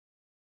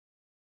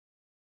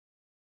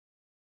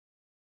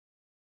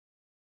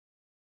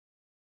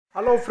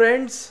Hello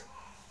friends,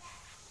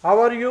 how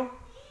are you?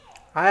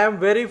 I am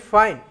very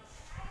fine.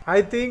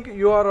 I think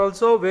you are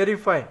also very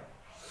fine.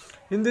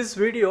 In this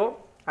video,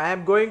 I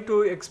am going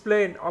to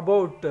explain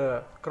about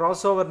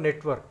crossover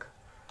network.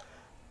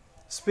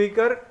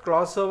 Speaker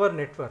crossover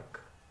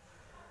network.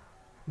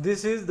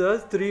 This is the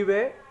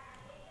three-way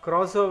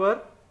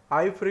crossover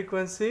high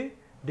frequency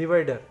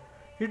divider.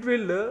 It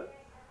will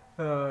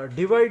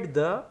divide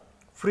the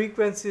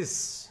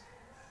frequencies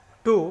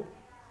to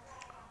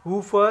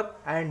woofer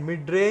and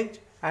mid-range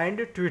and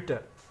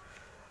tweeter.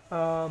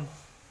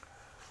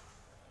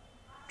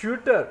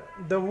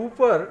 The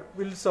woofer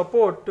will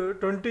support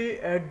 20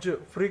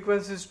 Hz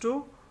frequencies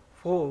to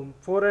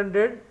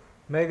 400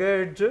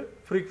 MHz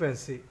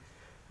frequency.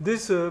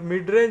 This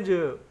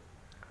mid-range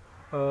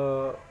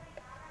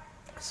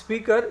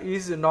speaker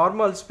is a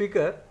normal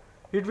speaker.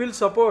 It will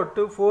support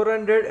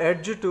 400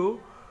 Hz to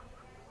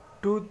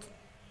 2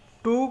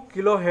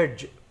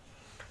 kHz.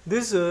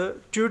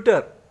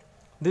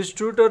 This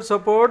tutor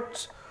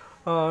supports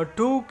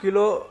 2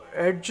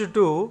 kHz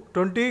to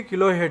 20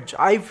 kHz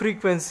high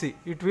frequency.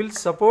 It will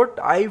support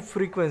high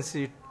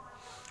frequency.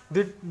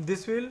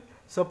 This will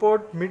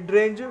support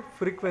mid-range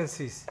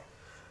frequencies.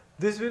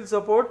 This will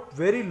support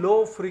very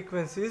low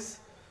frequencies.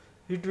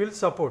 It will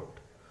support.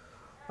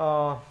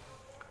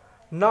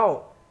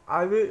 Now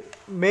I will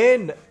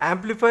main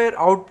amplifier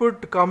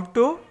output come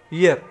to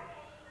here.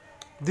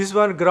 This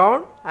one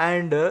ground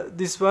and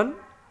this one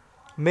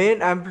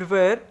main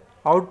amplifier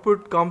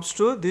output comes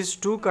to these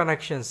two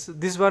connections.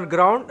 This one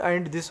ground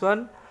and this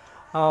one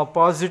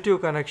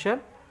positive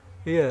connection.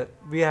 Here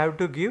we have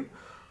to give.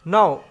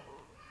 Now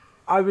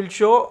I will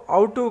show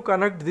how to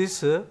connect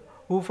this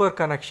woofer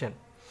connection.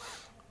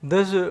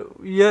 This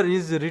here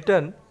is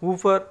written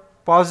woofer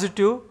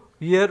positive.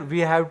 Here we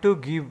have to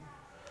give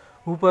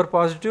woofer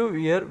positive.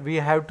 Here we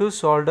have to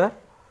solder.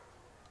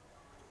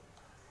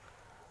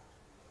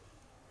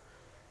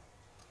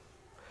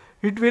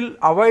 It will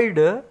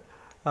avoid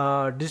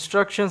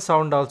distraction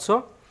sound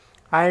also,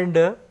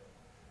 and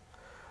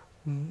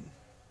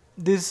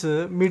this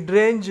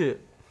mid-range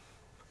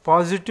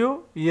positive,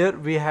 here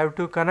we have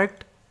to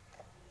connect.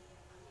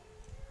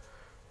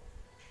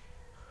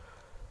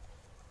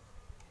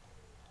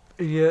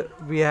 Here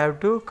we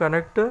have to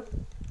connect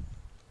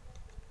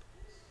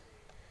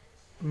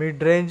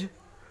mid-range.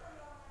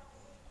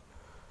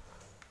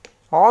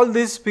 All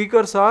these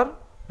speakers are,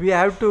 we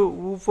have to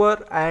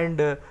woofer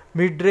and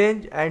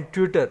mid-range and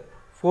tweeter.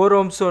 4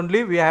 ohms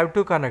only we have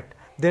to connect,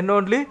 then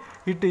only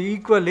it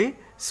equally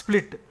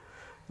split.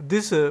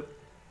 This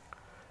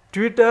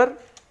tweeter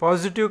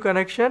positive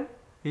connection,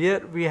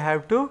 here we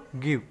have to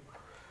give.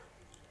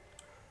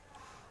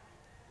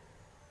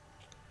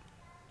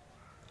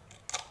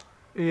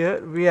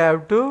 Here we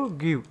have to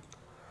give.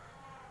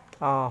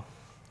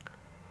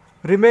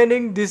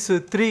 Remaining this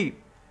 3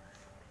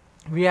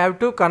 we have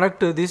to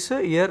connect this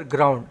here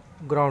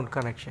ground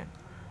connection.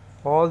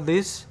 All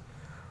this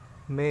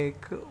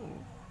make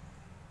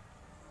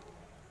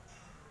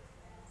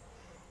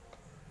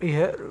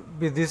here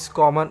with this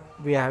common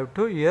we have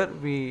to, here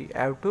we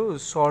have to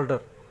solder.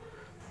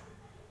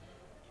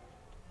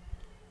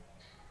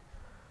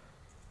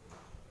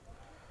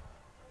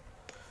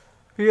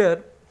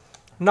 Here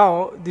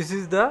now this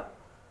is the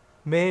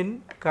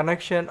main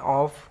connection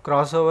of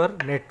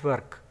crossover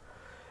network.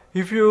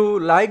 If you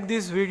like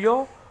this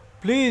video,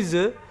 please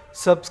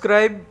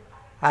subscribe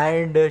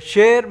and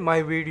share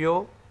my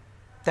video.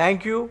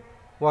 Thank you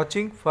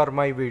watching for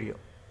my video.